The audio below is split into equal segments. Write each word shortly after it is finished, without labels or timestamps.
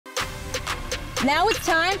Now it's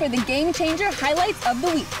time for the Game Changer highlights of the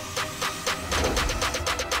week.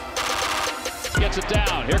 Gets it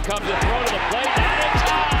down. Here comes the throw to the plate. Not in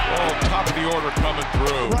time. Oh, top of the order coming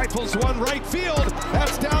through. Rifles one right field.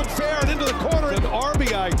 That's down fair and into the corner. An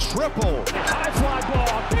RBI triple. High fly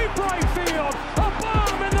ball. Deep right field. A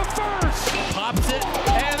bomb in the first. Pops it.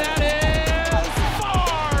 And that is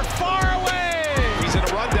far, far away. He's in a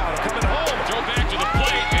rundown. Coming home. Joe back to the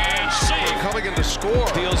plate and see. Coming in to score.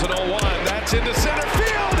 Deals an 0-1. That's into center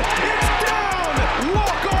field. It's down.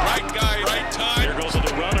 Walk off. Right guy, right time. Here goes the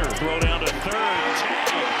runner. Throw down to third.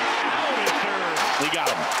 Out at third. They got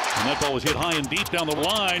him. And that ball was hit high and deep down the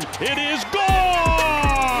line. It is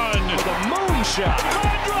gone! With a moonshot.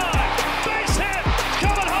 Line drive. Base hit.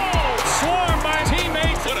 Coming home. Swarmed by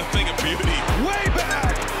teammates. What a thing of beauty. Way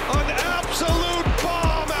back. An absolute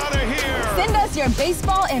bomb out of here. Send us your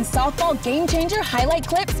baseball and softball Game Changer highlight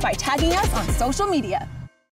clips by tagging us on social media.